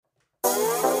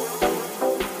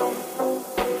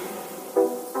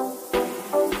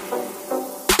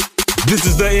This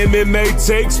is the MMA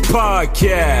Takes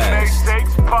Podcast.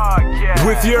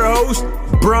 With your host,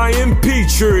 Brian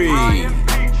Petrie.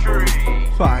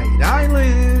 Fight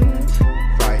Island.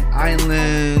 Fight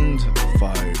Island.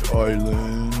 Fight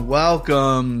Island.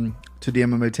 Welcome to the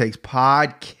MMA Takes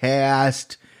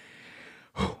Podcast.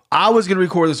 I was going to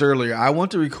record this earlier. I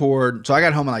want to record. So I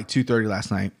got home at like 2:30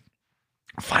 last night.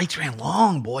 Fights ran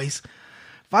long, boys.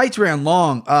 Fights ran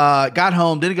long. Got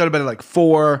home. Didn't go to bed at like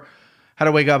 4. Had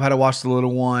to wake up. Had to watch the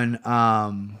little one.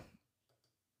 God,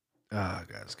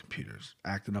 this computer's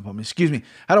acting up on me. Excuse me.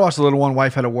 Had to watch the little one.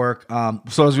 Wife had to work.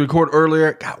 So I was record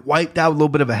earlier. Got wiped out with a little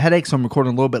bit of a headache. So I'm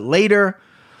recording a little bit later.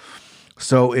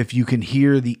 So if you can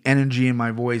hear the energy in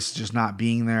my voice just not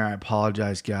being there, I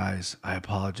apologize, guys. I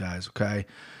apologize, okay?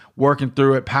 Working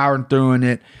through it, powering through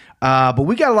it. But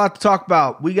we got a lot to talk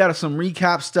about. We got some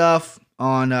recap stuff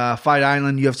on Fight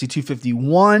Island UFC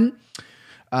 251.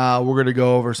 We're going to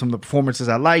go over some of the performances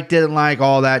I liked, didn't like,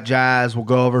 all that jazz. We'll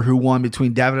go over who won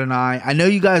between Devin and I. I know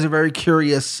you guys are very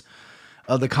curious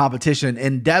of the competition.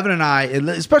 And Devin and I,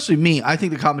 especially me, I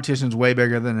think the competition is way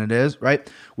bigger than it is,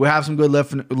 right? We have some good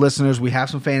listeners. We have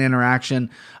some fan interaction.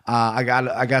 I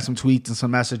got some tweets and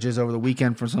some messages over the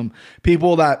weekend from some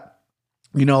people that,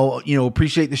 you know,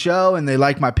 appreciate the show and they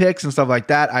like my picks and stuff like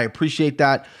that. I appreciate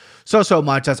that so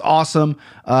much. That's awesome.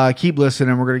 Keep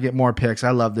listening. We're going to get more picks.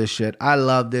 I love this shit.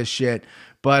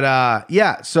 But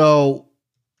yeah, so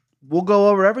we'll go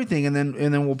over everything and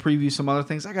then we'll preview some other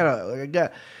things.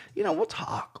 We'll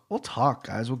talk,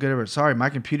 guys. We'll get over it. Sorry, my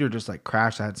computer just like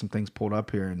crashed. I had some things pulled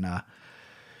up here and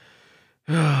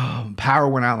power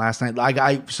went out last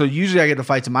night. So usually I get the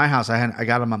fights in my house. I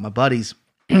got them at my buddy's.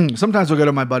 Sometimes we'll go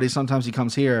to my buddy. Sometimes he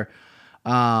comes here.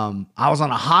 I was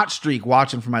on a hot streak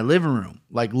watching from my living room.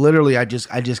 Like literally, I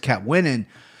just kept winning.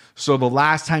 So the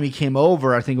last time he came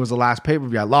over, I think it was the last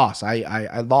pay-per-view, I lost.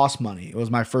 I lost money. It was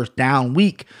my first down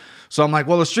week. So I'm like,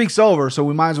 well, the streak's over, so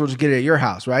we might as well just get it at your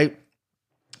house, right?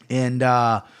 And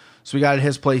so we got at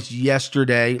his place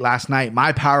last night.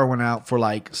 My power went out for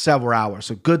like several hours.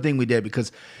 So good thing we did,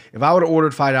 because if I would have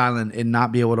ordered Fight Island and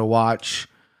not be able to watch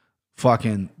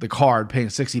fucking the card, paying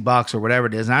 $60 or whatever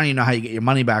it is, and I don't even know how you get your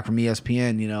money back from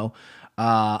ESPN,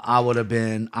 I would have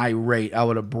been irate. I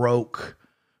would have broke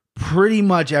pretty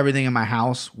much everything in my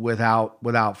house without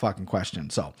fucking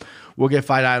question. So we'll get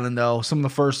Fight Island though. Some of the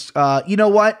first, you know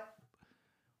what?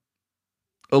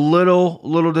 A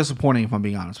little disappointing if I'm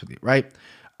being honest with you, right?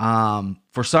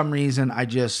 For some reason, I'm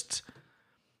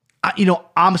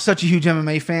such a huge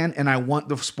MMA fan and I want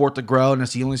the sport to grow, and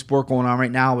it's the only sport going on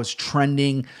right now. It's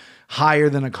trending higher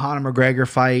than a Conor McGregor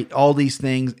fight, all these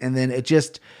things, and then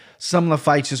some of the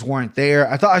fights just weren't there.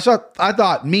 I thought some of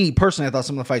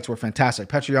the fights were fantastic.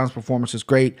 Petr Yan's performance was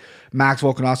great. Max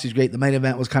Volkanovski's great. The main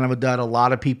event was kind of a dud. A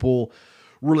lot of people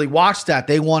really watched that.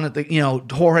 They wanted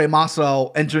Jorge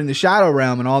Masvidal entering the shadow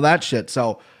realm and all that shit.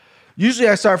 So usually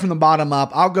I start from the bottom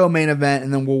up. I'll go main event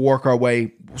and then we'll work our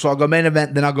way. So I'll go main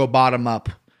event, then I'll go bottom up,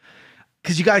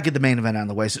 because you got to get the main event out of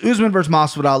the way. So Usman versus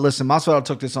Masvidal. Listen, Masvidal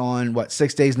took this on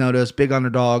 6 days notice, big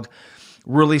underdog,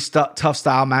 really tough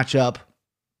style matchup.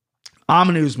 I'm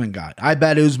an Usman guy. I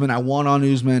bet Usman. I won on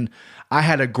Usman. I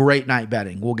had a great night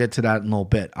betting. We'll get to that in a little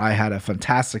bit. I had a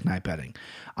fantastic night betting.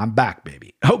 I'm back,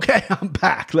 baby. Okay, I'm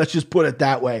back. Let's just put it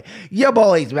that way. Your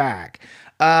boy's back.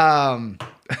 But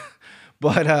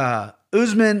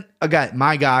Usman,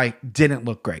 my guy, didn't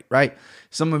look great, right?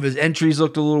 Some of his entries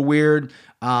looked a little weird.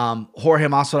 Jorge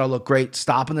Masvidal looked great,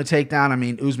 stopping the takedown. I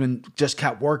mean, Usman just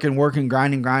kept working,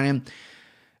 grinding.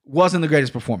 Wasn't the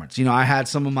greatest performance. I had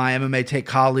some of my MMA Take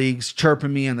colleagues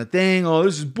chirping me on the thing. Oh,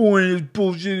 this is boring, this is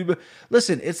bullshit. But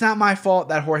listen, it's not my fault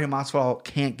that Jorge Masvidal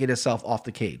can't get himself off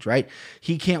the cage, right?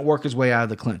 He can't work his way out of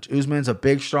the clinch. Usman's a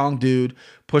big, strong dude.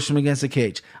 Push him against the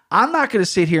cage. I'm not going to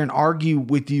sit here and argue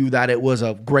with you that it was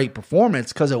a great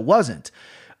performance, because it wasn't.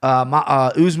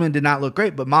 Usman did not look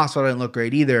great, but Masvidal didn't look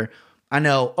great either. I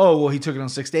know, he took it on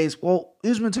 6 days. Well,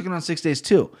 Usman took it on 6 days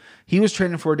too. He was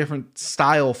training for a different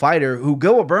style fighter who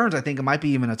Gilbert Burns, I think it might be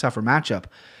even a tougher matchup.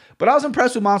 But I was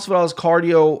impressed with Masvidal's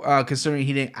cardio, considering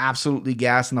he didn't absolutely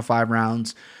gas in the 5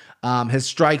 rounds. His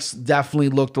strikes definitely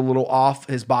looked a little off.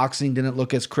 His boxing didn't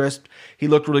look as crisp. He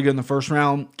looked really good in the first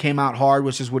round, came out hard,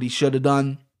 which is what he should have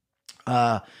done.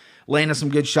 Landed some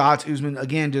good shots. Usman,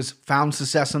 again, just found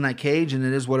success in that cage, and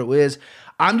it is what it is.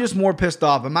 I'm just more pissed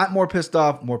off. I'm not more pissed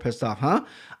off, huh?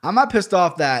 I'm not pissed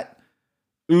off that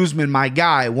Usman, my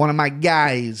guy, one of my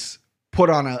guys,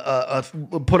 put on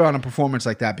a performance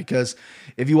like that, because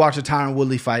if you watch the Tyron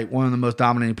Woodley fight, one of the most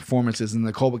dominating performances, in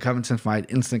the Colby Covington fight,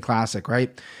 instant classic,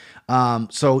 right?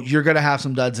 So you're gonna have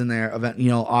some duds in there,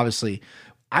 obviously.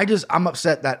 I'm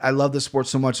upset that I love this sport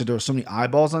so much that there were so many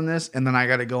eyeballs on this. And then I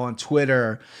got to go on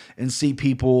Twitter and see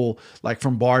people like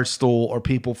from Barstool or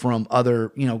people from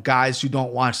other, guys who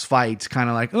don't watch fights kind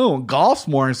of like, oh, golf's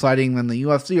more exciting than the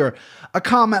UFC, or a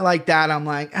comment like that. I'm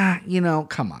like,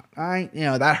 come on.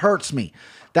 That hurts me.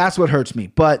 That's what hurts me.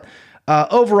 But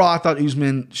overall, I thought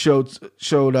Usman showed he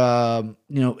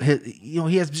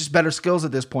has just better skills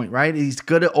at this point, right? He's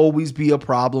going to always be a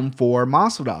problem for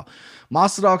Masvidal.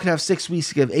 Masvidal could have 6 weeks,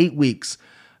 he could have 8 weeks.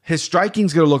 His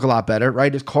striking's going to look a lot better,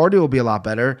 right? His cardio will be a lot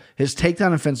better. His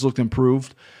takedown defense looked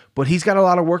improved, but he's got a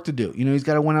lot of work to do. He's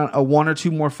got to win a 1 or 2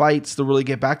 more fights to really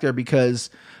get back there, because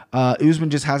Usman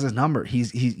just has his number.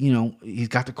 He's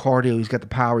got the cardio, he's got the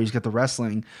power, he's got the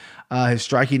wrestling. His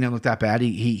striking didn't look that bad.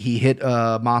 He hit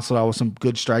Masvidal with some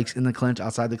good strikes in the clinch,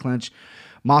 outside the clinch.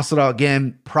 Masvidal,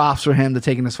 again, props for him to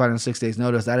taking this fight on 6 days'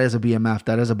 notice. That is a BMF.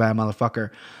 That is a bad motherfucker.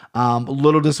 A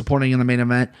little disappointing in the main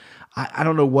event. I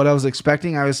don't know what I was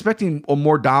expecting. I was expecting a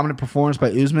more dominant performance by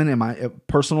Usman, in my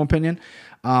personal opinion.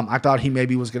 I thought he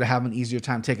maybe was going to have an easier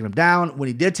time taking him down. When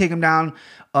he did take him down,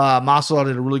 Masvidal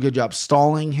did a really good job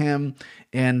stalling him.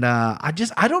 And I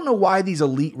don't know why these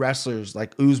elite wrestlers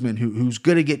like Usman, who's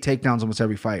good to get takedowns almost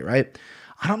every fight, right?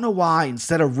 I don't know why,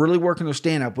 instead of really working their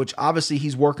stand-up, which obviously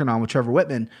he's working on with Trevor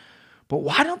Whitman, but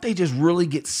why don't they just really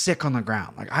get sick on the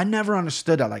ground? Like, I never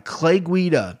understood that. Like, Clay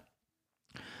Guida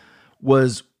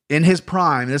was in his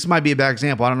prime. This might be a bad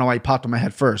example. I don't know why he popped in my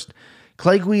head first.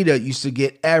 Clay Guida used to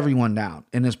get everyone down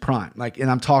in his prime. Like,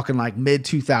 and I'm talking like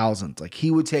mid-2000s. Like,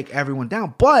 he would take everyone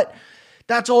down, but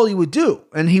that's all he would do.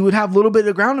 And he would have a little bit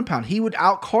of ground and pound. He would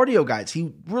out cardio guys.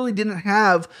 He really didn't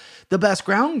have the best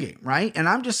ground game, right? And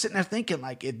I'm just sitting there thinking,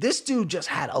 like, if this dude just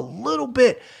had a little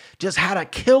bit, just had a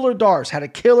killer darts, had a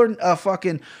killer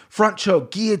fucking front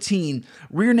choke, guillotine,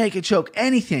 rear naked choke,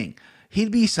 anything, he'd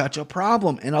be such a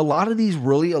problem. And a lot of these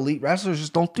really elite wrestlers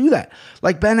just don't do that.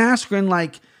 Like Ben Askren,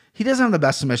 like, he doesn't have the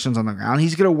best submissions on the ground.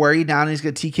 He's going to wear you down, and he's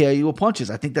going to TKO you with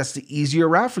punches. I think that's the easier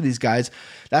route for these guys.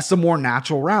 That's the more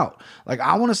natural route. Like,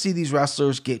 I want to see these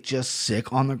wrestlers get just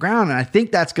sick on the ground, and I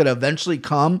think that's going to eventually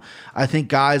come. I think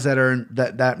guys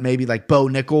that maybe like Bo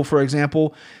Nickel, for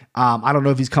example. I don't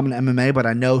know if he's coming to MMA, but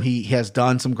I know he has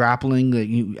done some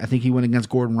grappling. I think he went against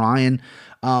Gordon Ryan.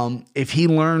 If he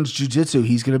learns jiu-jitsu,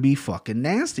 he's going to be fucking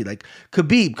nasty. Like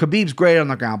Khabib's great on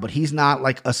the ground, but he's not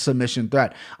like a submission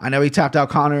threat. I know he tapped out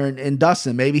Conor and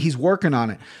Dustin. Maybe he's working on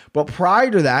it. But prior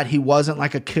to that, he wasn't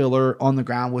like a killer on the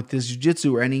ground with his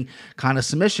jiu-jitsu or any kind of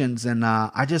submissions. And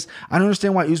I don't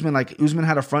understand why Usman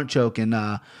had a front choke and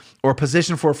or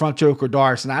position for a front choke or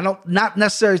darts. And not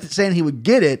necessarily saying he would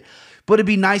get it, but it'd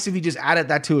be nice if he just added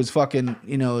that to his fucking,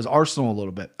 his arsenal a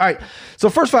little bit. All right.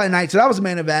 So first fight of the night. So that was the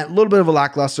main event. A little bit of a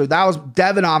lackluster. That was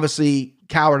Devin obviously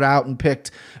cowered out and picked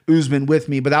Usman with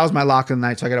me, but that was my lock of the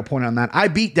night. So I got a point on that. I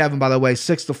beat Devin, by the way,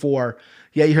 6-4.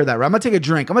 Yeah, you heard that right. I'm going to take a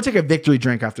drink. I'm going to take a victory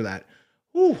drink after that.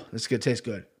 Ooh, this is going to taste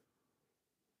good.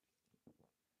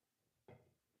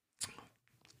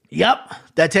 Yep.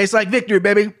 That tastes like victory,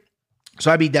 baby.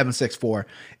 So I beat Devin 6-4.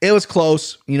 It was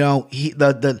close.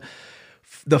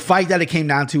 The fight that it came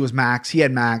down to was Max. He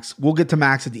had Max. We'll get to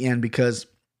Max at the end because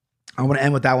I want to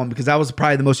end with that one because that was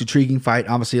probably the most intriguing fight.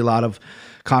 Obviously, a lot of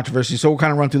controversy. So we'll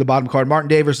kind of run through the bottom card. Martin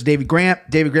Day versus Davey Grant.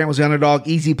 Davey Grant was the underdog.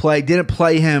 Easy play. Didn't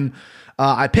play him.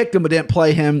 I picked him, but didn't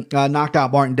play him. Knocked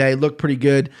out Martin Day. Looked pretty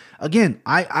good. Again,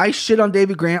 I shit on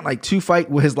Davey Grant like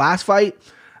with his last fight.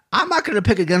 I'm not going to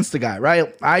pick against the guy,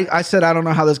 right? I said I don't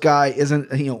know how this guy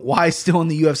isn't, why he's still in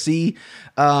the UFC.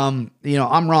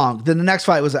 I'm wrong. Then the next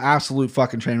fight was an absolute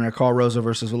fucking train wreck. Carl Rosa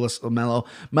versus Alyssa Melo.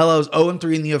 Melo's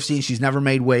 0-3 in the UFC. She's never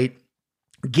made weight.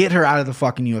 Get her out of the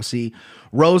fucking UFC.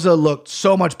 Rosa looked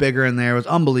so much bigger in there. It was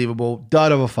unbelievable.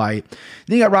 Dud of a fight.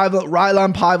 Then you got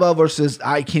Rylan Paiva versus,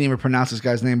 I can't even pronounce this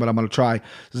guy's name, but I'm going to try.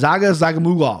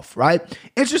 Zagamugov, right?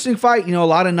 Interesting fight. A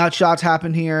lot of nut shots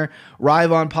happen here.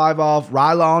 Rylan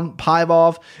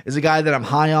Paiva is a guy that I'm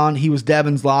high on. He was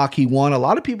Devin's lock. He won. A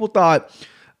lot of people thought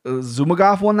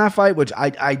Zumagov won that fight, which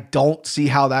I don't see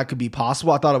how that could be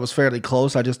possible. I thought it was fairly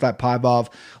close. I just thought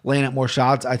Paivov laying at more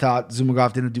shots. I thought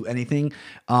Zumagov didn't do anything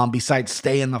besides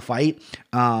stay in the fight.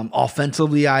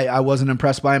 Offensively, I wasn't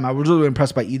impressed by him. I was really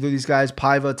impressed by either of these guys.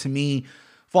 Paiva, to me,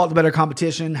 fought the better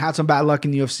competition, had some bad luck in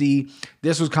the UFC.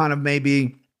 This was kind of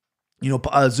maybe,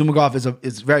 Zumagov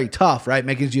is very tough, right?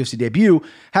 Making his UFC debut,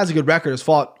 has a good record, has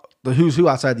fought the who's who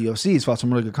outside the UFC, has fought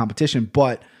some really good competition,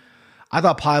 but I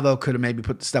thought Paiva could have maybe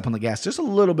put the step on the gas just a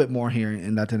little bit more here,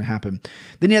 and that didn't happen.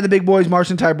 Then you had the big boys,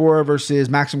 Marcin Tybura versus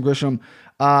Maxim Grissom.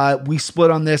 We split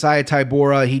on this. I had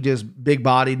Tybura. He just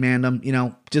big-bodied,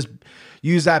 man. Just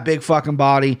use that big fucking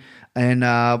body. and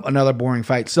another boring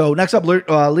fight. So next up,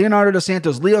 Leonardo dos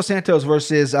Santos. Leo Santos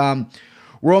versus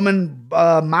Roman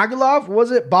Magulov.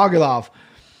 Was it? Bogolov.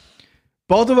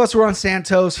 Both of us were on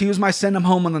Santos. He was my send him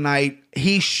home on the night.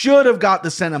 He should have got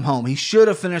the send him home. He should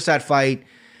have finished that fight.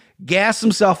 Gassed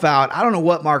himself out. I don't know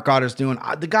what Mark Otter's doing.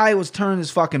 The guy was turning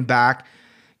his fucking back.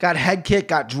 Got head kicked,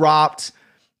 got dropped.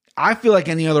 I feel like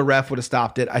any other ref would have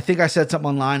stopped it. I think I said something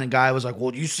online. A guy was like,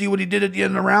 well, do you see what he did at the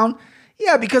end of the round?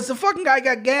 Yeah, because the fucking guy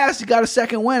got gassed. He got a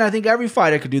second win. I think every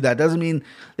fighter could do that. Doesn't mean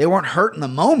they weren't hurt in the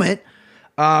moment.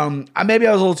 Maybe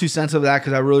I was a little too sensitive to that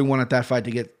because I really wanted that fight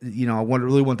to get, I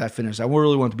really want that finish. I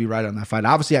really want to be right on that fight.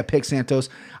 Obviously, I picked Santos.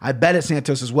 I bet at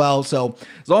Santos as well. So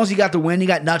as long as he got the win, he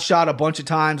got nut shot a bunch of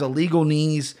times, illegal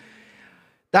knees.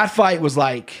 That fight was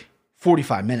like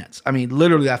 45 minutes. I mean,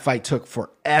 literally that fight took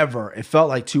forever. It felt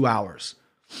like 2 hours.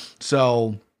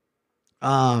 So,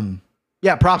 props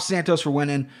to Santos for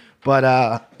winning.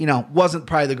 But, wasn't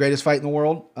probably the greatest fight in the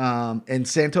world. And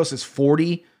Santos is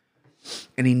 40.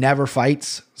 And he never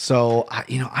fights. So, I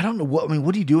don't know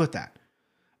what do you do with that?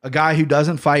 A guy who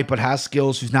doesn't fight but has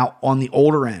skills, who's now on the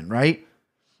older end, right?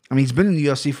 I mean, he's been in the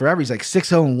UFC forever. He's like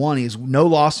 6-0-1. He has no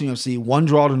loss in the UFC, 1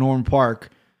 draw to Norman Park.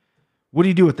 What do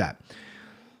you do with that?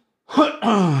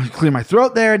 Clear my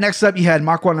throat there. Next up, you had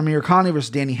Marwan Amirkhani versus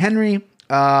Danny Henry.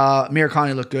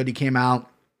 Amirkhani looked good. He came out,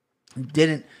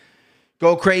 didn't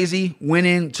go crazy, went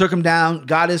in, took him down,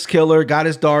 got his killer, got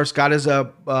his darts, got his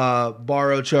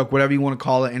Barrow choke, whatever you want to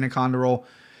call it, anaconda roll.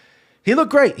 He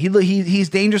looked great. He's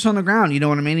dangerous on the ground. You know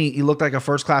what I mean? He looked like a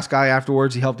first-class guy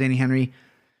afterwards. He helped Danny Henry.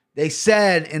 They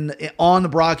said on the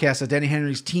broadcast that Danny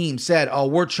Henry's team said, oh,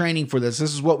 we're training for this.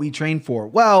 This is what we trained for.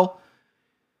 Well,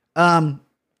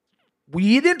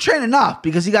 he didn't train enough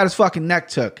because he got his fucking neck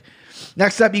took.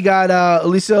 Next up, you got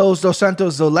Eliseo dos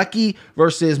Santos Zolecki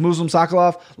versus Muslim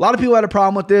Sokolov. A lot of people had a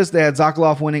problem with this. They had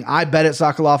Sokolov winning. I bet at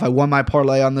Sokolov. I won my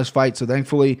parlay on this fight, so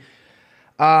thankfully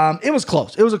it was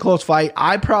close. It was a close fight.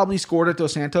 I probably scored at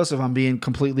Dos Santos if I'm being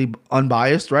completely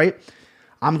unbiased, right?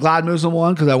 I'm glad Muslim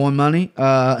won because I won money.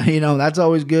 That's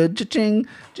always good. Cha-ching,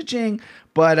 cha-ching.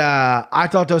 But I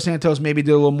thought Dos Santos maybe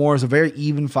did a little more. It was a very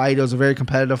even fight. It was a very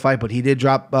competitive fight, but he did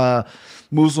drop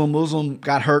Muslim. Muslim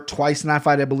got hurt twice in that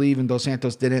fight, I believe, and Dos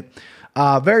Santos didn't.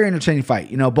 Very entertaining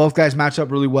fight. Both guys match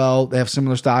up really well. They have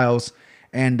similar styles,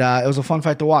 and it was a fun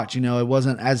fight to watch. It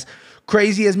wasn't as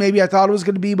crazy as maybe I thought it was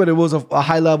going to be, but it was a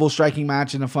high-level striking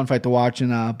match and a fun fight to watch,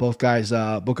 and both guys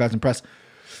impressed.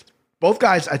 Both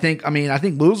guys, I think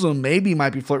Muslim maybe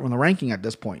might be flirting with the ranking at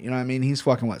this point. You know what I mean? He's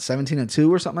fucking, 17-2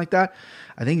 or something like that?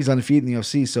 I think he's undefeated in the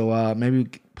UFC, so maybe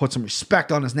put some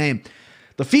respect on his name.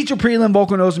 The feature prelim,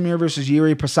 Volkan Ozdemir versus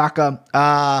Jiri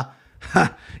Prochazka.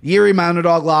 Jiri, my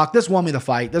underdog lock. This won me the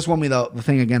fight. This won me the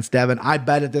thing against Devin. I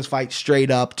bet at this fight straight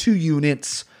up. 2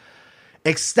 units.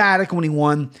 Ecstatic when he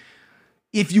won.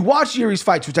 If you watch Jiri's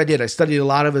fights, which I did, I studied a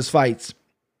lot of his fights.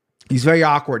 He's very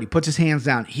awkward. He puts his hands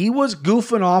down. He was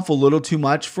goofing off a little too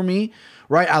much for me,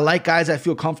 right? I like guys that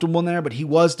feel comfortable in there, but he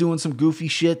was doing some goofy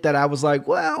shit that I was like,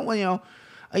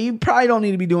 you probably don't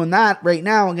need to be doing that right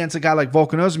now against a guy like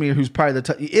Volkan Ozdemir, who's probably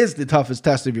is the toughest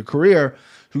test of your career,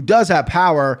 who does have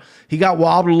power. He got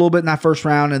wobbled a little bit in that first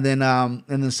round, and then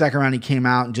in the second round he came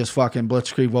out and just fucking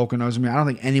blitzkrieg Volkan Ozdemir. I don't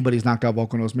think anybody's knocked out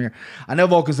Volkan Ozdemir. I know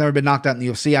Volkan's never been knocked out in the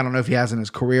UFC. I don't know if he has in his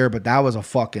career, but that was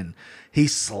he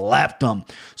slept him.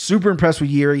 Super impressed with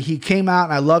Jiri. He came out,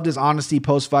 and I loved his honesty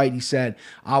post-fight. He said,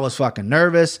 I was fucking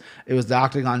nervous. It was the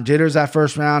octagon jitters that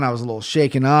first round. I was a little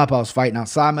shaken up. I was fighting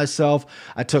outside myself.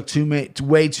 I took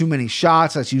way too many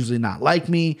shots. That's usually not like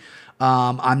me.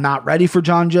 I'm not ready for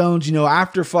John Jones.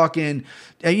 After fucking,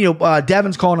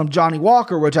 Devin's calling him Johnny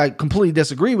Walker, which I completely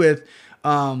disagree with.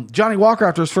 Johnny Walker,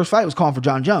 after his first fight, was calling for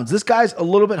John Jones. This guy's a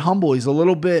little bit humble. He's a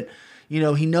little bit,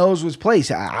 he knows his place.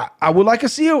 I would like to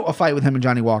see a fight with him and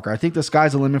Johnny Walker. I think the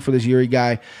sky's the limit for this Jiri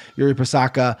guy, Jiri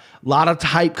Prochazka. A lot of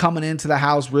hype coming into the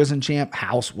house, Risen champ.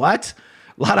 House, what?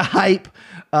 A lot of hype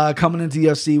coming into the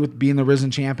UFC with being the Risen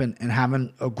champ and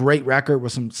having a great record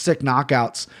with some sick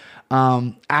knockouts.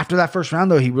 After that first round,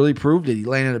 though, he really proved it. He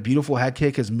landed a beautiful head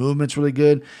kick. His movement's really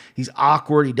good. He's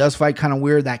awkward. He does fight kind of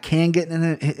weird. That can get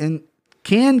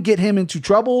him into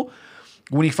trouble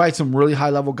when he fights some really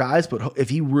high-level guys. But if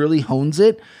he really hones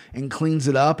it and cleans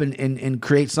it up and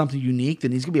creates something unique,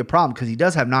 then he's going to be a problem because he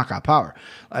does have knockout power.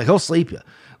 Like, he'll sleep you.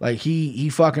 Like, he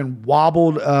fucking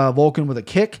wobbled Volkan with a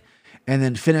kick and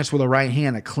then finished with a right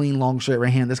hand, a clean, long, straight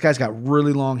right hand. This guy's got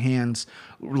really long hands.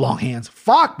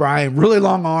 Fuck, Brian. Really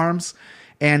long arms.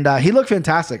 And he looked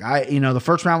fantastic. The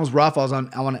first round was rough. I was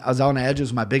on edge. It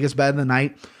was my biggest bet of the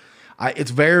night.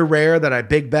 It's very rare that I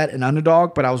big bet an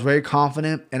underdog, but I was very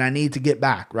confident, and I need to get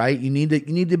back, right? You need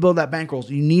to build that bankroll.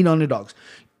 You need underdogs.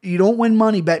 win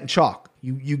money betting chalk.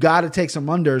 You got to take some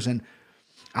unders. And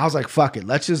I was like, fuck it.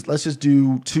 Let's just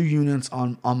do 2 units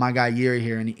on my guy Yuri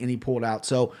here. And he pulled out.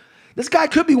 So this guy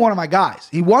could be one of my guys.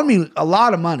 He won me a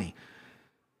lot of money.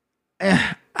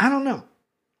 I don't know.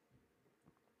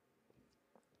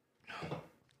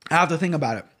 I have to think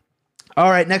about it. All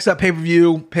right, next up,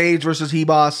 pay-per-view. Paige versus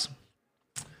He-Boss.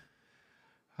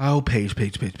 Oh,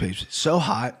 Paige. So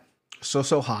hot.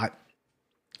 So hot.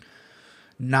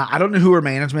 I don't know who her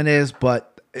management is,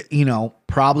 but,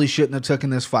 probably shouldn't have taken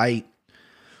this fight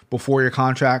before your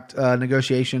contract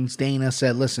negotiations. Dana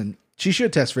said, listen, she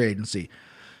should test free agency.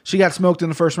 She got smoked in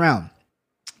the first round.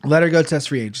 Let her go test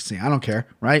free agency. I don't care,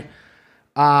 right?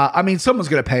 Someone's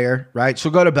going to pay her, right?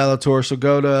 She'll go to Bellator. She'll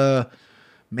go to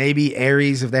maybe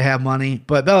Aries if they have money,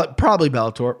 but probably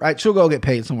Bellator, right? She'll go get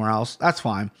paid somewhere else. That's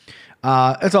fine.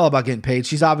 It's all about getting paid.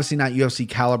 She's obviously not UFC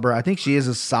caliber. I think she is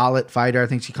a solid fighter. I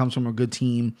think she comes from a good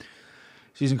team.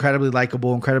 She's incredibly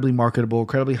likable, incredibly marketable,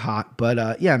 incredibly hot.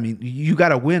 But you got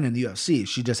to win in the UFC.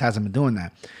 She just hasn't been doing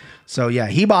that. So yeah,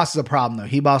 He-Boss is a problem though.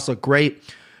 He-Boss looked great.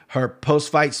 Her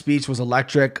post-fight speech was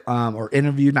electric, or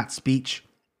interview, not speech.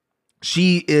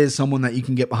 She is someone that you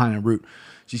can get behind and root.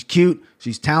 She's cute.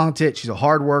 She's talented. She's a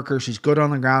hard worker. She's good on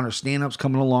the ground. Her stand-up's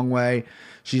coming a long way.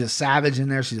 She's a savage in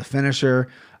there. She's a finisher.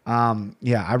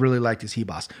 I really like this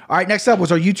He-Boss. All right, next up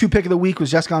was our YouTube pick of the week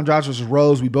was Jessica Andrade versus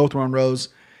Rose. We both were on Rose.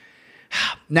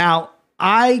 Now,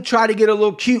 I try to get a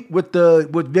little cute with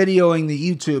videoing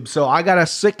the YouTube, so I got a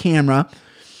sick camera.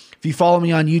 If you follow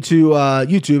me on YouTube,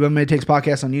 MMA Takes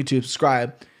Podcast on YouTube,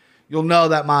 subscribe, you'll know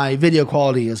that my video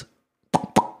quality is,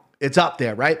 it's up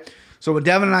there, right? So when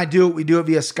Devin and I do it, we do it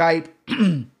via Skype,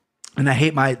 and I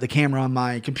hate the camera on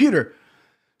my computer.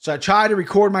 So I tried to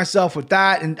record myself with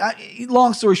that, and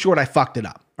long story short, I fucked it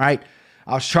up, right?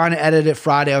 I was trying to edit it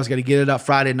Friday. I was going to get it up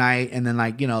Friday night, and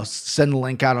then send the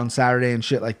link out on Saturday and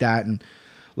shit like that, and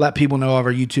let people know of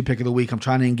our YouTube pick of the week. I'm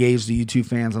trying to engage the YouTube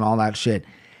fans and all that shit.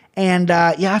 And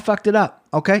I fucked it up.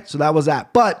 Okay, so that was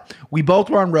that. But we both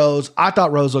were on Rose. I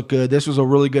thought Rose looked good. This was a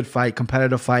really good fight,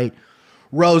 competitive fight.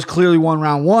 Rose clearly won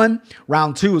round 1.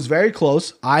 Round 2 was very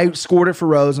close. I scored it for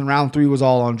Rose, and round 3 was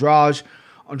all Andrade.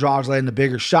 Andrade landing the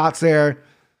bigger shots there.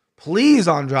 Please,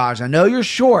 Andrade, I know you're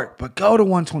short, but go to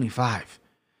 125.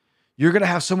 You're going to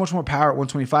have so much more power at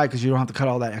 125 because you don't have to cut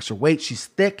all that extra weight. She's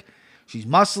thick. She's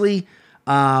muscly.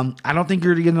 I don't think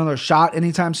you're going to get another shot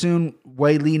anytime soon.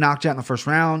 Wei Lee knocked you out in the first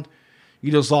round.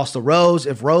 You just lost to Rose.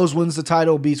 If Rose wins the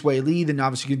title, beats Wei Lee, then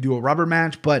obviously you can do a rubber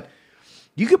match. But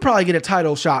you could probably get a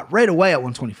title shot right away at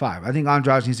 125. I think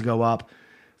Andrade needs to go up.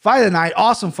 Fight of the night,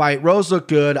 awesome fight. Rose looked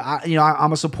good.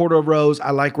 I'm a supporter of Rose. I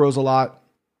like Rose a lot.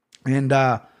 And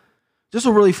just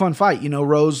a really fun fight.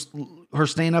 Rose, her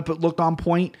stand-up, it looked on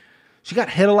point. She got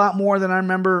hit a lot more than I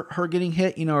remember her getting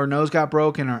hit. Her nose got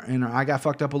broke and her eye got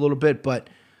fucked up a little bit. But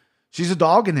she's a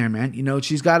dog in there, man.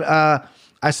 She's got,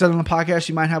 I said on the podcast,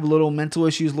 she might have a little mental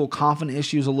issues, a little confident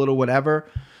issues, a little whatever.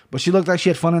 But she looked like she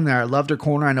had fun in there. I loved her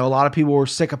corner. I know a lot of people were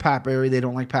sick of Pat Barry. They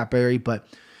don't like Pat Barry, but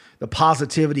the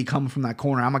positivity coming from that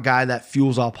corner. I'm a guy that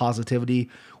fuels all positivity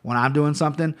when I'm doing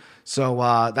something. So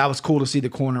that was cool to see the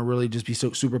corner really just be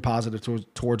so super positive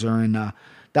towards her. And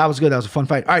that was good. That was a fun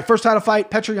fight. All right, first title fight,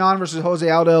 Petr Yan versus Jose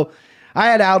Aldo. I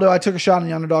had Aldo. I took a shot on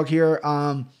the underdog here.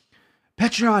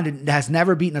 Petr Yan has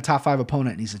never beaten a top 5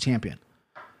 opponent, and he's the champion.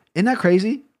 Isn't that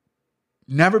crazy?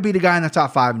 Never beat a guy in the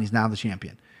top 5, and he's now the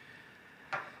champion.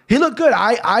 He looked good.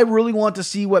 I really want to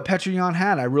see what Petr Yan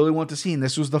had. I really want to see, and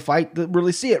this was the fight that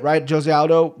really see it, right? Jose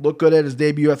Aldo looked good at his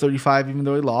debut at 35, even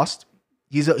though he lost.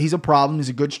 He's a problem. He's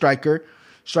a good striker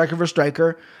for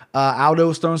striker. Aldo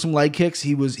was throwing some leg kicks.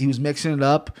 He was mixing it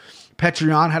up. Petr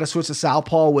Yan had to switch to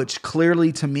southpaw, which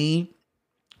clearly to me,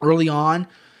 early on,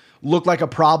 looked like a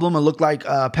problem. It looked like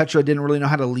Petra didn't really know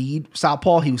how to lead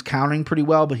southpaw. He was countering pretty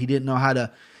well, but he didn't know how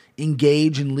to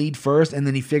engage and lead first, and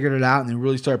then he figured it out and then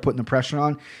really started putting the pressure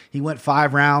on. He went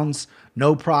 5 rounds,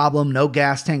 no problem, no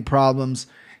gas tank problems.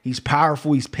 He's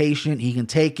powerful, he's patient, he can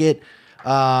take it,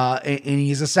 and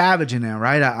he's a savage in there,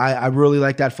 right? I really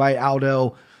like that fight.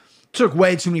 Aldo took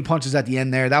way too many punches at the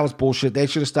end there. That was bullshit. They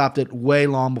should have stopped it way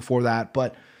long before that,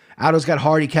 but Aldo's got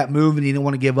hard, he kept moving, he didn't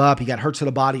want to give up, he got hurt to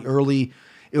the body early.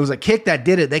 It was a kick that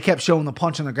did it. They kept showing the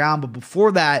punch on the ground, but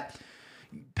before that,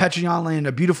 Petr Yan landed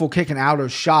a beautiful kick and Aldo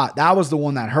shot. That was the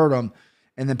one that hurt him.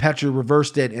 And then Petr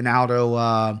reversed it and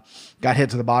Aldo got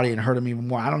hit to the body and hurt him even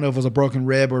more. I don't know if it was a broken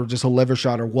rib or just a liver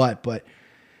shot or what, but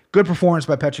good performance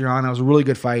by Petr Yan. That was a really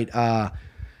good fight. I'm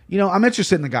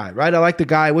interested in the guy, right? I like the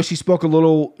guy. I wish he spoke a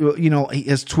little,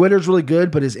 his Twitter's really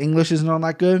good, but his English isn't all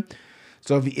that good.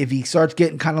 So if he starts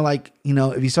getting kind of like,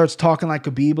 if he starts talking like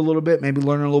Khabib a little bit, maybe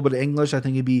learning a little bit of English, I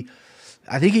think he'd be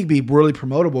I think he'd be really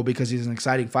promotable because he's an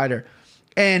exciting fighter.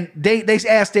 And they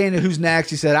asked Dana who's next.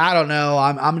 He said, I don't know.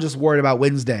 I'm just worried about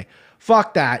Wednesday.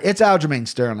 Fuck that. It's Aljamain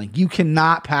Sterling. You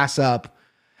cannot pass up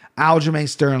Aljamain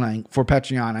Sterling for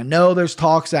Petr Yan. I know there's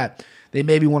talks that they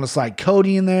maybe want to slide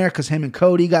Cody in there because him and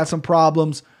Cody got some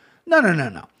problems. No.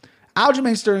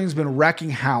 Aljamain Sterling's been wrecking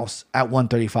house at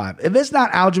 135. If it's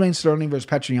not Aljamain Sterling versus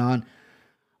Petr Yan,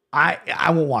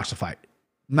 I won't watch the fight.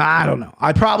 Nah, I don't know.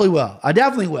 I probably will. I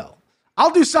definitely will.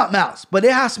 I'll do something else, but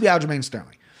it has to be Aljamain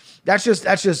Sterling. That's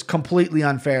just completely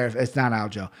unfair if it's not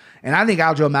Aljo. And I think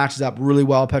Aljo matches up really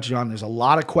well with Petr Yan. There's a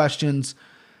lot of questions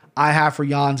I have for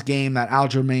Jan's game that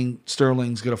Aljamain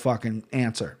Sterling's going to fucking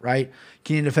answer, right?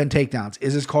 Can he defend takedowns?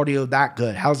 Is his cardio that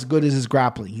good? How good is his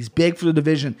grappling? He's big for the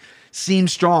division.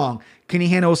 Seems strong. Can he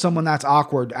handle someone that's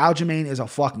awkward? Aljamain is a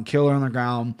fucking killer on the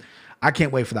ground. I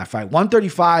can't wait for that fight.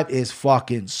 135 is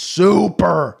fucking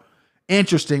super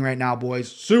interesting right now,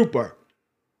 boys. Super.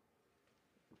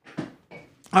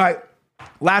 All right,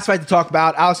 last fight to talk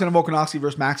about, Alexander Volkanovski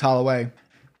versus Max Holloway.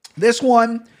 This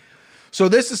one, so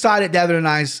this decided Devin and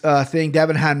I's thing.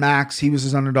 Devin had Max. He was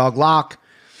his underdog lock.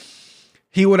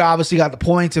 He would obviously got the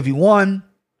points if he won.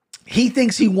 He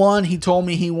thinks he won. He told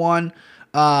me he won.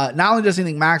 Not only does he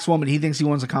think Max won, but he thinks he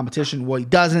wins the competition. Well, he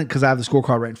doesn't because I have the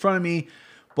scorecard right in front of me.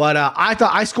 But I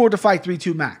thought I scored the fight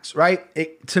 3-2 Max, right?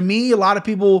 To me, a lot of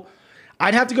people,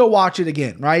 I'd have to go watch it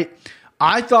again, right?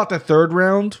 I thought the third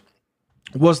round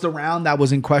was the round that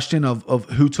was in question of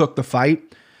who took the fight.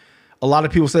 A lot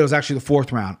of people said it was actually the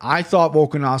fourth round. I thought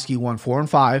Volkanovski won 4 and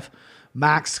 5.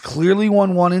 Max clearly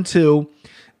won 1 and 2.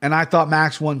 And I thought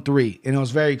Max won 3. And it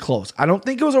was very close. I don't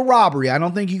think it was a robbery. I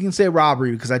don't think you can say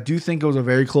robbery because I do think it was a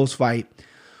very close fight.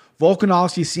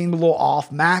 Volkanovski seemed a little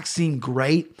off. Max seemed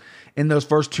great in those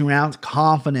first 2 rounds.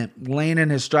 Confident, landing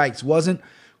his strikes. Wasn't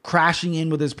crashing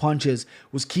in with his punches,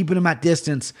 was keeping him at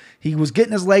distance. He was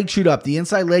getting his leg chewed up. The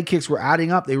inside leg kicks were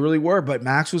adding up. They really were, but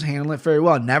Max was handling it very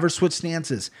well. Never switched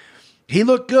stances. He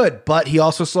looked good, but he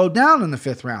also slowed down in the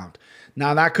 5th round.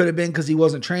 Now, that could have been because he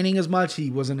wasn't training as much.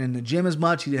 He wasn't in the gym as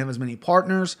much. He didn't have as many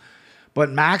partners. But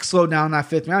Max slowed down in that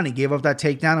 5th round. He gave up that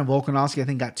takedown, and Volkanovski, I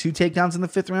think, got 2 takedowns in the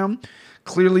 5th round.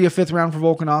 Clearly a 5th round for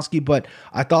Volkanovski, but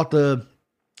I thought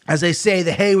as they say,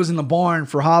 the hay was in the barn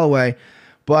for Holloway.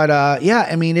 But yeah,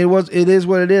 I mean, it is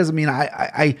what it is. I mean,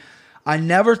 I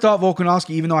never thought Volkanovski,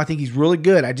 even though I think he's really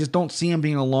good, I just don't see him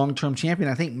being a long-term champion.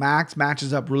 I think Max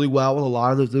matches up really well with a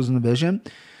lot of those in the division,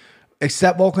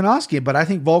 except Volkanovski. But I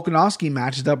think Volkanovski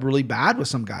matches up really bad with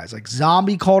some guys. Like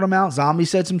Zombie called him out. Zombie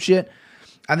said some shit.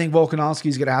 I think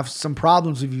Volkanovski's going to have some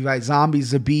problems if you fight Zombie,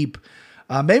 Zabip.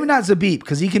 Maybe not Zabip,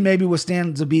 because he can maybe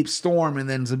withstand Zabip's storm, and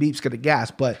then Zabip's going to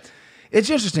gas. But it's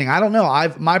interesting. I don't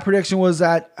know. My prediction was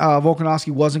that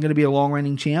Volkanovski wasn't going to be a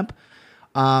long-reigning champ.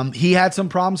 He had some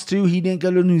problems too. He didn't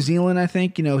go to New Zealand, I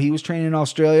think. You know, he was training in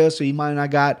Australia, so he might not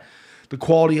got the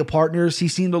quality of partners. He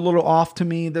seemed a little off to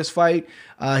me this fight.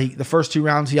 The first 2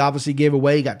 rounds he obviously gave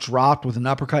away. He got dropped with an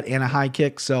uppercut and a high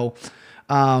kick. So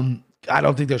I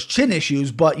don't think there's chin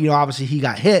issues, but you know, obviously he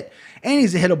got hit, and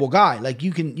he's a hittable guy. Like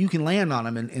you can land on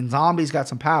him, and Zombie's got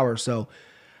some power. So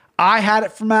I had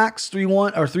it for Max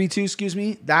 3-1 or 3-2, excuse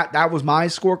me. That was my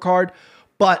scorecard,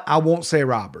 but I won't say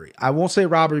robbery. I won't say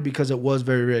robbery because it was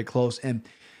very, very close. And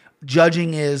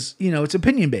judging is, you know, it's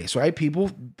opinion based, right?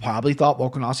 People probably thought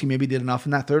Volkanovski maybe did enough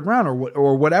in that 3rd round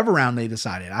or whatever round they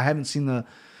decided. I haven't seen the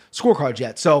scorecards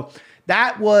yet. So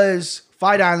that was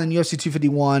Fight Island UFC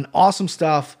 251. Awesome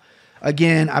stuff.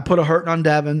 Again, I put a hurting on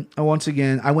Devin. And once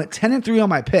again, I went 10-3 on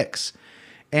my picks,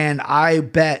 and I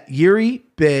bet Yuri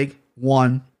big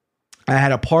won. I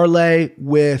had a parlay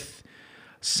with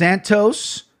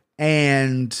Santos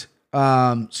and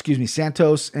Paiva.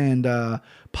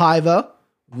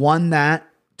 Won that,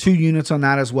 2 units on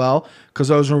that as well, because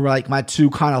those were like my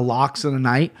 2 kind of locks of the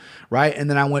night, right? And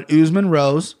then I went Usman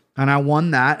Rose, and I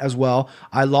won that as well.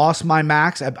 I lost my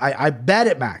Max. I bet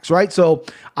at Max, right? So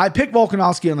I picked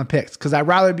Volkanovski on the picks because I'd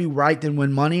rather be right than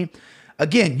win money.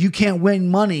 Again, you can't win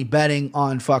money betting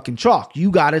on fucking chalk.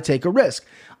 You got to take a risk.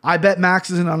 I bet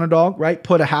Max is an underdog, right?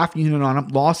 Put a half unit on him,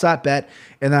 lost that bet,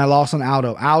 and then I lost on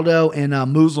Aldo. Aldo and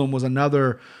Muslim was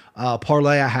another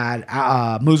parlay I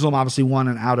had. Muslim obviously won,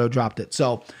 and Aldo dropped it.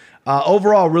 So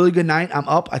overall, really good night. I'm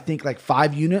up, I think, like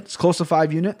 5 units, close to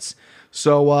 5 units.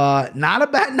 So not a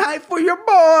bad night for your boy.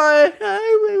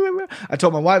 I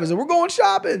told my wife, I said, we're going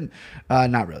shopping.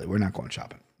 Not really. We're not going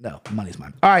shopping. No, money's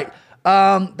mine. All right.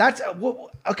 That's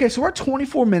okay. So we're at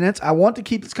 24 minutes. I want to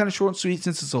keep this kind of short and sweet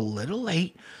since it's a little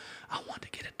late. I want to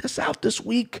get this out this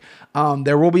week.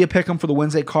 There will be a pick'em for the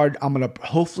Wednesday card. I'm going to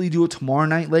hopefully do it tomorrow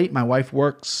night late. My wife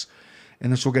works,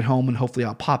 and then she'll get home, and hopefully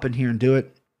I'll pop in here and do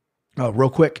it real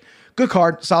quick. good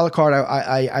card, solid card.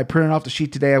 I printed off the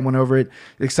sheet today. I went over it.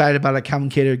 Excited about it. Calvin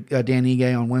Kattar, Dan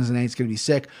Ige on Wednesday night. It's going to be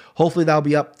sick. Hopefully that'll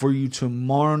be up for you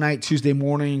tomorrow night, Tuesday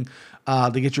morning,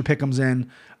 to get your pick'ems in,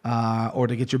 or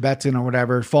to get your bets in or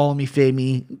whatever. Follow me, fade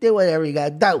me, do whatever you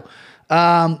got to do.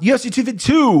 UFC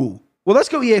 252. Well, let's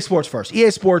go EA Sports first. EA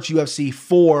Sports UFC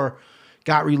 4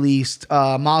 got released.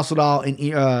 Masvidal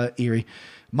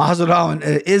and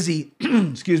Izzy,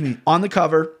 excuse me, on the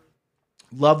cover.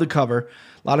 Love the cover.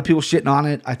 A lot of people shitting on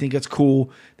it. I think it's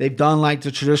cool. They've done like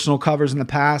the traditional covers in the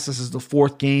past. This is the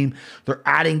fourth game. They're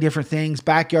adding different things.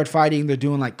 Backyard fighting. They're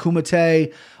doing like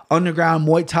Kumite, underground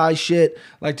Muay Thai shit.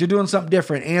 Like they're doing something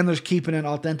different, and they're keeping it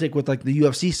authentic with like the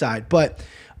UFC side. But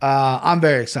I'm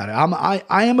very excited.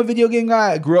 I am a video game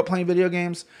guy. I grew up playing video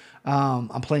games.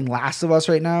 I'm playing Last of Us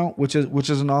right now, which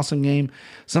is an awesome game.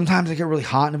 Sometimes I get really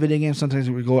hot in a video game. Sometimes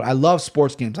we go. I love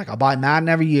sports games. Like I'll buy Madden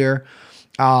every year.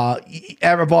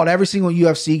 Ever bought every single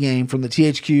UFC game from the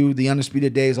THQ, the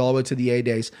Undisputed days, all the way to the A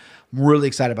days. I'm really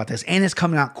excited about this, and it's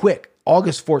coming out quick,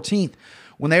 August 14th.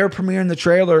 When they were premiering the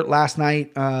trailer last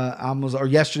night, or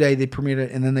yesterday, they premiered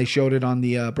it, and then they showed it on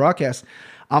the broadcast.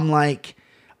 I'm like,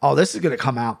 oh, this is going to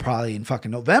come out probably in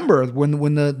fucking November when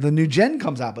the new gen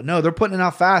comes out. But no, they're putting it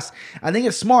out fast. I think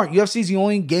it's smart. UFC is the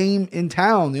only game in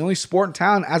town, the only sport in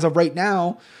town as of right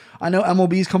now. I know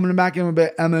MLB is coming back,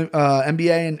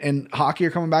 NBA and hockey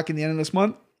are coming back in the end of this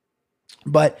month.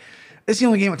 But it's the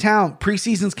only game in town.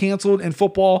 Preseason's canceled in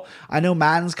football. I know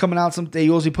Madden's coming out. They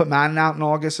usually put Madden out in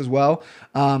August as well.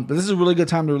 But this is a really good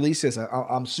time to release this.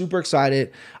 I'm super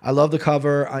excited. I love the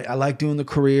cover. I like doing the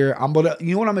career. You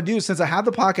know what I'm going to do? Since I have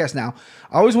the podcast now,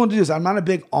 I always want to do this. I'm not a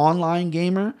big online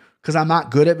gamer because I'm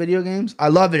not good at video games. I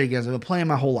love video games. I've been playing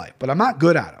my whole life, but I'm not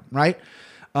good at them, right?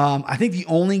 I think the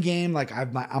only game like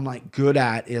I'm like good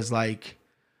at is like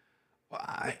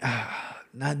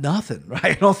nothing, right?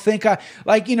 I don't think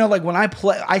like when I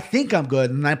play, I think I'm good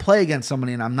and I play against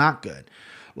somebody and I'm not good.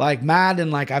 Like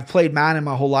Madden, like I've played Madden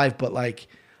my whole life, but like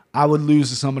I would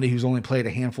lose to somebody who's only played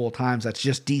a handful of times that's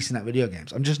just decent at video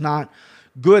games. I'm just not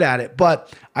good at it,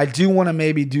 but I do want to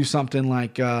maybe do something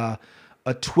like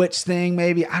a Twitch thing,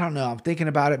 maybe. I don't know. I'm thinking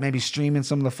about it. Maybe streaming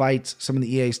some of the fights, some of the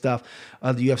EA stuff,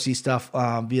 the UFC stuff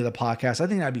via the podcast. I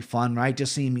think that'd be fun, right?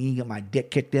 Just seeing me get my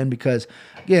dick kicked in because,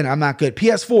 again, I'm not good.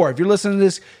 PS4. If you're listening to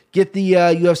this, get the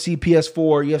UFC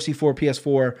PS4, UFC 4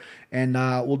 PS4, and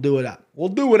we'll do it up. We'll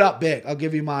do it up big. I'll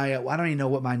give you my. I don't even know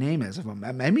what my name is.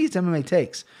 Maybe it's MMA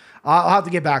Takes. I'll have to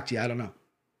get back to you. I don't know.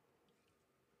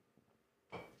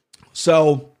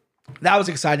 So that was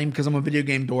exciting because I'm a video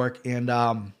game dork, and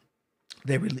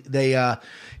They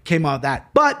came out with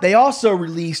that. But they also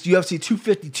released UFC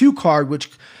 252 card,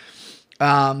 which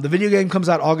the video game comes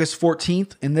out August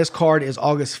 14th, and this card is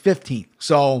August 15th.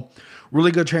 So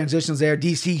really good transitions there.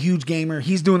 DC, huge gamer.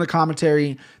 He's doing the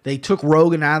commentary. They took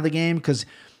Rogan out of the game because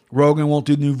Rogan won't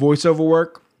do new voiceover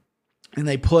work. And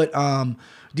they put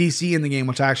DC in the game,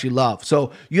 which I actually love.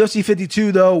 So UFC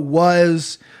 52, though,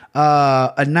 was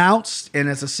announced, and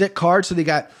it's a sick card. So they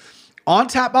got... On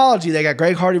Tapology, they got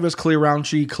Greg Hardy versus Khalil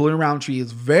Roundtree. Khalil Roundtree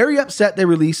is very upset they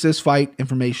released this fight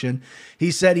information.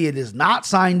 He said he has not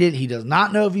signed it. He does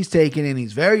not know if he's taking it.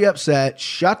 He's very upset.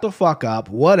 Shut the fuck up.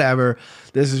 Whatever.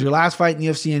 This is your last fight in the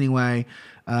UFC anyway.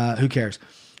 Who cares?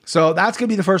 So that's going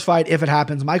to be the first fight if it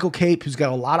happens. Michael Cape, who's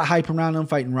got a lot of hype around him,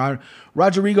 fighting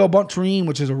Rodrigo Bontorin,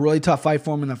 which is a really tough fight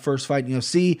for him in the first fight in the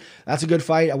UFC. That's a good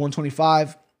fight at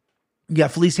 125. You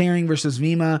got Felice Herring versus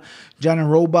Vima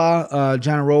Janaroba.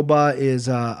 Janaroba is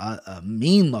a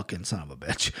mean-looking son of a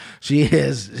bitch. She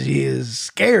is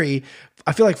scary.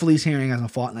 I feel like Felice Herring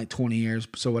hasn't fought in like 20 years,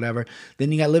 so whatever. Then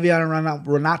you got Liviana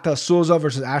Renata Souza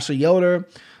versus Ashley Yoder.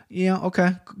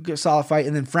 Okay, good solid fight.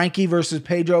 And then Frankie versus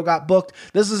Pedro got booked.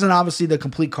 This isn't obviously the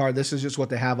complete card. This is just what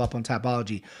they have up on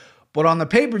Tapology. But on the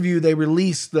pay-per-view, they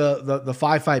released the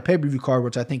 5-fight pay-per-view card,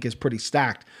 which I think is pretty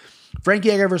stacked.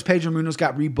 Frankie Edgar versus Pedro Munoz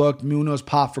got rebooked. Munoz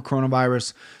popped for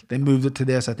coronavirus. They moved it to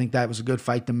this. I think that was a good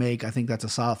fight to make. I think that's a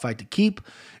solid fight to keep.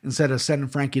 Instead of sending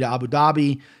Frankie to Abu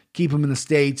Dhabi, keep him in the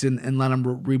States and let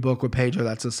him rebook with Pedro.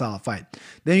 That's a solid fight.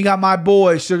 Then you got my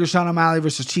boy, Sugar Sean O'Malley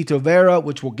versus Chito Vera,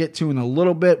 which we'll get to in a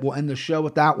little bit. We'll end the show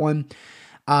with that one.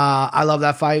 I love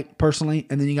that fight, personally.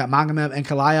 And then you got Magomed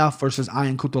Ankalaev versus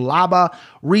Ian Cutelaba.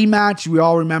 Rematch. We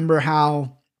all remember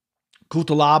how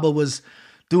Cutelaba was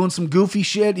doing some goofy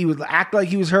shit. He would act like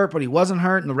he was hurt, but he wasn't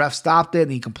hurt, and the ref stopped it,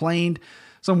 and he complained.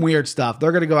 Some weird stuff.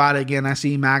 They're going to go at it again. I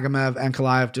see Magomed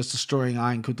Ankalaev just destroying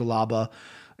Ian Cutelaba.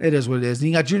 It is what it is. And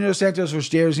you got Junior Dos Santos versus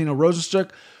Jairzinho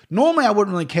Rozenstruik. Normally, I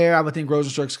wouldn't really care. I would think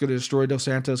Rozenstruik's going to destroy Dos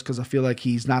Santos because I feel like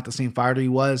he's not the same fighter he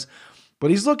was. But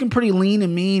he's looking pretty lean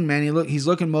and mean, man. He's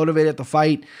looking motivated at the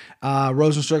fight.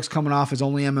 Rozenstruik's coming off his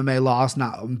only MMA loss,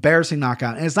 not embarrassing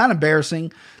knockout. And it's not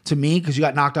embarrassing to me because you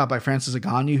got knocked out by Francis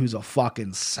Ngannou, who's a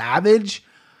fucking savage.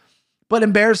 But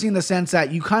embarrassing in the sense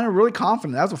that you kind of really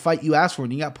confident. That was a fight you asked for,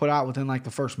 and you got put out within like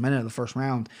the first minute of the first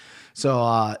round.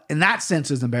 So in that sense,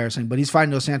 it's embarrassing. But he's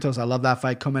fighting Dos Santos. I love that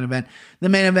fight. Co-main event. The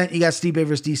main event, you got Stipe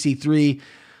versus DC3.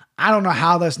 I don't know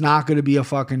how that's not going to be a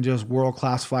fucking just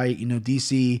world-class fight. You know,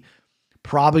 DC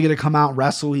probably going to come out and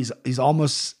wrestle. He's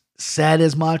almost said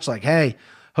as much, like, hey,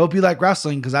 hope you like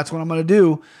wrestling because that's what I'm going to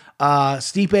do.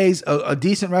 Stipe's a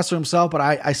decent wrestler himself, but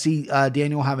I see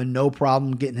Daniel having no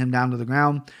problem getting him down to the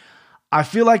ground. I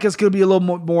feel like it's going to be a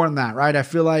little more than that, right? I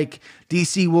feel like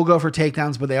DC will go for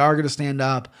takedowns, but they are going to stand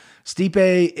up. Stipe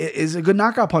is a good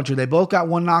knockout puncher. They both got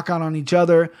one knockout on each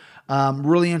other.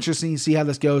 Really interesting to see how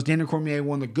this goes. Daniel Cormier,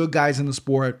 one of the good guys in the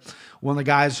sport, one of the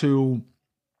guys who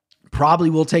probably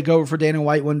will take over for Dana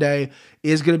White one day,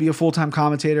 is going to be a full-time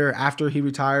commentator after he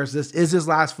retires. This is his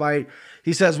last fight.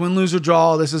 He says, win, lose, or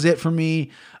draw, this is it for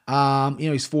me.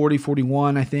 He's 40,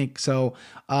 41, I think. So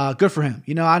good for him.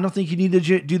 I don't think you need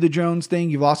to do the Jones thing.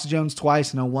 You've lost to Jones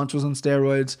twice. Once was on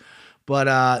steroids.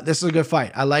 But this is a good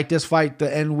fight. I like this fight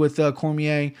to end with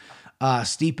Cormier,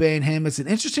 Stipe and him. It's an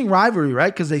interesting rivalry,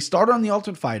 right? Because they started on The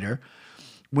Ultimate Fighter.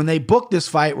 When they booked this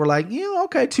fight, we're like,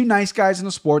 okay, two nice guys in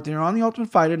the sport. They're on The Ultimate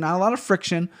Fighter. Not a lot of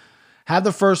friction. Had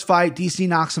the first fight. DC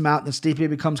knocks him out. Then Stipe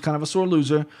becomes kind of a sore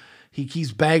loser. He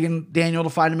keeps begging Daniel to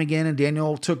fight him again, and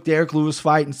Daniel took Derek Lewis'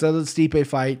 fight instead of the Stipe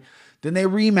fight. Then they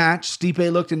rematched.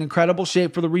 Stipe looked in incredible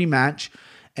shape for the rematch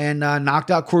and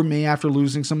knocked out Cormier after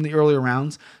losing some of the earlier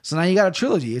rounds. So now you got a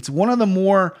trilogy. It's one of the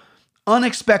more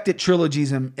unexpected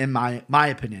trilogies in my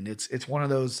opinion. It's one of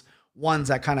those ones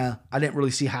that kind of I didn't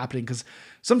really see happening because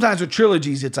sometimes with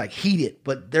trilogies it's like heated,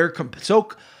 but they're so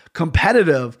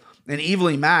competitive and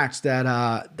evenly matched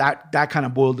that kind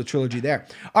of boiled the trilogy there.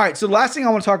 All right, so the last thing I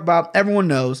want to talk about, everyone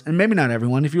knows, and maybe not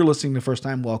everyone, if you're listening the first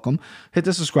time, welcome. Hit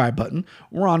the subscribe button.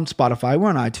 We're on Spotify. We're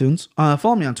on iTunes.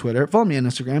 Follow me on Twitter. Follow me on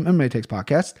Instagram, MMA Takes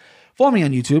Podcast. Follow me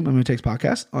on YouTube, MMA Takes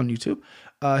Podcast on YouTube.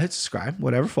 Hit subscribe,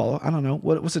 whatever, follow. I don't know.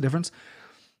 What's the difference?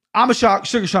 I'm a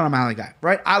Sugar Sean O'Malley guy,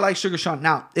 right? I like Sugar Sean.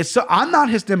 Now, I'm not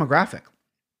his demographic.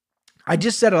 I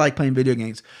just said I like playing video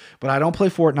games, but I don't play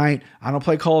Fortnite. I don't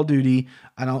play Call of Duty.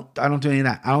 I don't do any of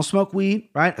that. I don't smoke weed,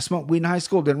 right? I smoked weed in high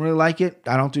school. Didn't really like it.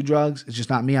 I don't do drugs. It's just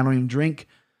not me. I don't even drink.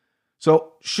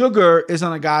 So Sugar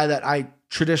isn't a guy that I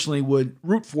traditionally would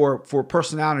root for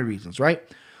personality reasons, right?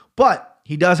 But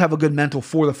he does have a good mental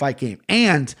for the fight game.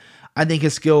 And I think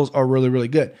his skills are really, really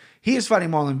good. He is fighting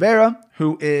Marlon Vera,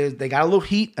 they got a little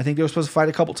heat. I think they were supposed to fight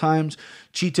a couple times.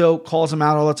 Chito calls him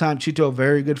out all the time. Chito, a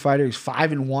very good fighter. He's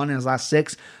 5-1 in his last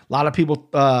 6. A lot of people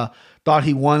thought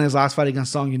he won his last fight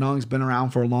against Song Yadong. He's been around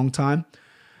for a long time.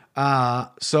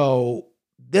 So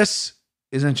this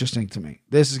is interesting to me.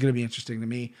 This is going to be interesting to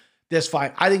me. This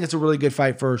fight, I think it's a really good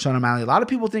fight for Sean O'Malley. A lot of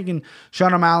people thinking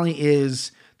Sean O'Malley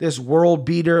is this world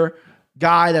beater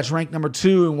guy that's ranked number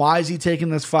 2. And why is he taking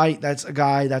this fight? That's a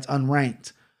guy that's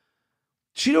unranked.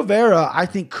 Chito Vera, I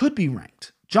think, could be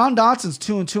ranked. John Dodson's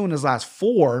 2-2 in his last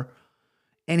 4,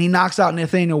 and he knocks out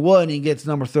Nathaniel Wood, and he gets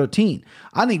number 13.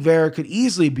 I think Vera could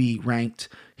easily be ranked.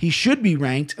 He should be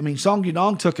ranked. I mean, Song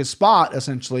Yadong took his spot,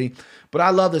 essentially, but I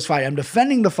love this fight. I'm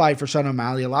defending the fight for Sean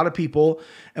O'Malley. A lot of people,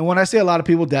 and when I say a lot of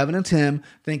people, Devin and Tim,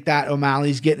 think that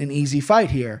O'Malley's getting an easy fight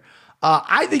here.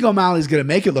 I think O'Malley's going to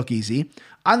make it look easy.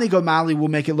 I think O'Malley will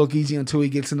make it look easy until he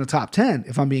gets in the top 10,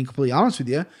 if I'm being completely honest with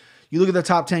you. You look at the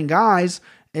top 10 guys,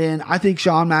 and I think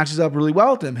Sean matches up really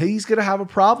well with him. He's going to have a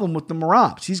problem with the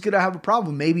Maraps. He's going to have a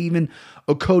problem, maybe even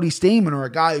a Cody Stamann or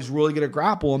a guy who's really going to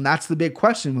grapple, and that's the big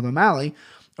question with O'Malley.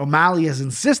 O'Malley has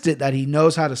insisted that he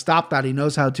knows how to stop that. He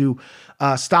knows how to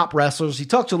stop wrestlers. He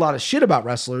talks a lot of shit about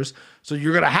wrestlers, so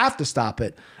you're going to have to stop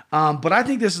it. But I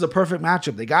think this is a perfect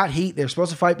matchup. They got heat. They're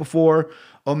supposed to fight before.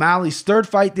 O'Malley's third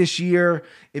fight this year.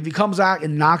 If he comes out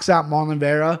and knocks out Marlon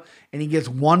Vera and he gets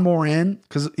one more in,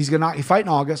 because he fight in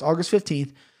August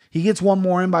 15th. He gets one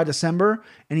more in by December,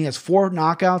 and he has 4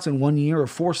 knockouts in 1 year or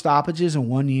 4 stoppages in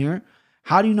 1 year.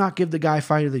 How do you not give the guy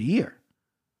fight of the year?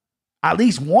 At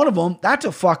least one of them. That's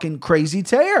a fucking crazy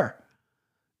tear.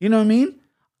 You know what I mean?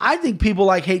 I think people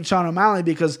like hating Sean O'Malley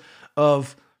because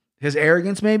of his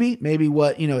arrogance, maybe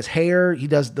what, his hair, he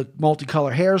does the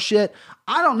multicolor hair shit.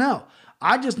 I don't know.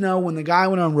 I just know when the guy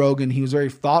went on Rogan, he was very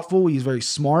thoughtful. He was very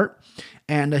smart,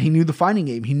 and he knew the fighting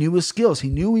game. He knew his skills. He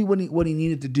knew what he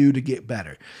needed to do to get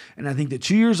better. And I think the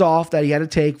 2 years off that he had to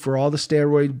take for all the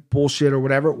steroid bullshit or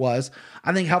whatever it was,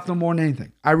 I think helped him more than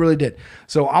anything. I really did.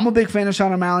 So I'm a big fan of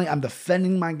Sean O'Malley. I'm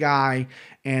defending my guy,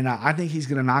 and I think he's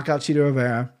going to knock out Chito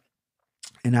Vera.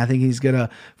 And I think he's going to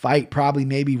fight probably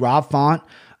maybe Rob Font,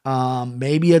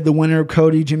 maybe the winner of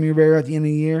Cody Jimmy Rivera at the end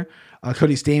of the year.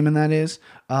 Cody Stamann, that is.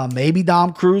 Maybe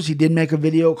Dom Cruz. He did make a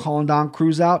video calling Dom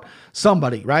Cruz out.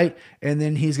 Somebody, right? And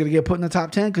then he's going to get put in the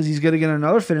top 10 because he's going to get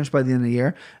another finish by the end of the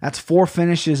year. That's 4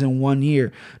 finishes in 1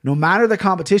 year. No matter the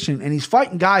competition, and he's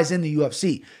fighting guys in the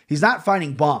UFC. He's not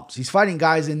fighting bums. He's fighting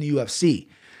guys in the UFC.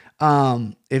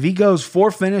 If he goes 4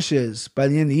 finishes by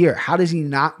the end of the year, how does he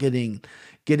not get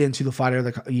into the fighter of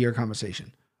the year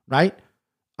conversation, right?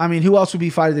 I mean, who else would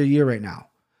be fighter of the year right now?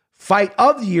 Fight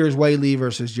of the year is Weili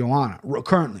versus Joanna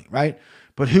currently, right?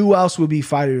 But who else would be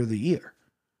fighter of the year?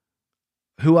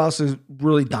 Who else has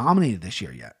really dominated this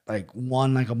year yet? Like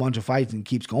won like a bunch of fights and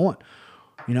keeps going.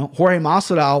 You know, Jorge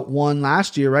Masvidal won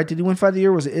last year, right? Did he win fight of the year?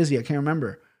 Or was it Izzy? I can't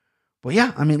remember. But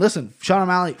yeah, I mean, listen, Sean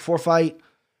O'Malley, 4 fight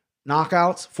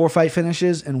knockouts, 4 fight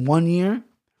finishes in 1 year.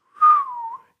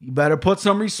 You better put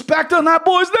some respect on that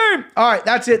boy's name. All right,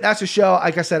 that's it. That's the show.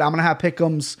 Like I said, I'm going to have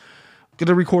pick'ems. Going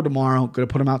to record tomorrow. Going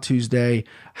to put them out Tuesday.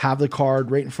 Have the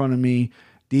card right in front of me.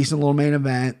 Decent little main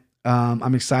event.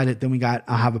 I'm excited. Then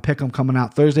I'll have a pick'em coming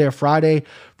out Thursday or Friday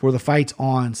for the fights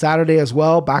on Saturday as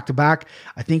well, back to back.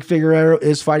 I think Figueiredo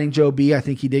is fighting Joe B. I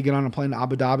think he did get on a plane to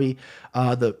Abu Dhabi.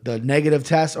 The negative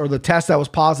test or the test that was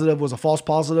positive was a false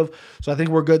positive. So I think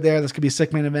we're good there. This could be a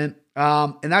sick main event.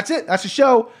 And that's it. That's the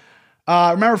show.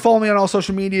 Remember, follow me on all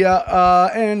social media,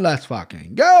 and let's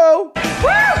fucking go. Woo!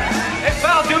 Hey,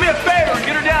 pal, do me a favor.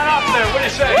 Get her down off there. What do you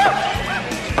say? Woo!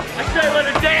 I say let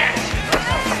her dance.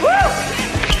 Woo!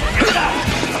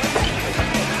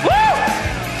 Woo!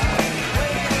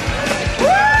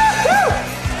 Woo!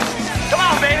 Come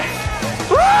on, baby.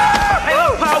 Woo! Hey,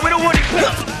 look, pal, we don't want you.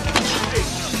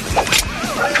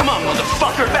 Come on,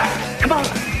 motherfucker. Back. Come on.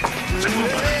 Come on,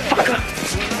 motherfucker.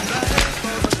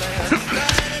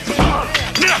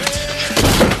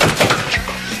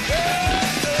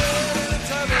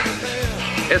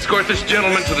 Escort this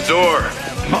gentleman to the door.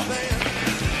 Come on.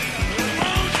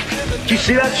 Did you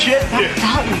see that shit?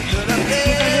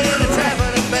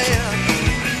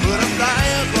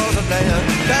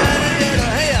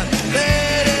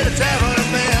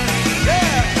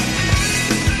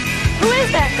 Who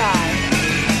is that guy?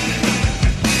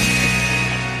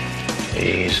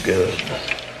 He's good.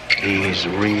 He's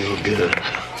real good.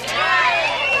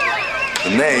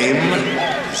 The name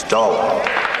is Dalton.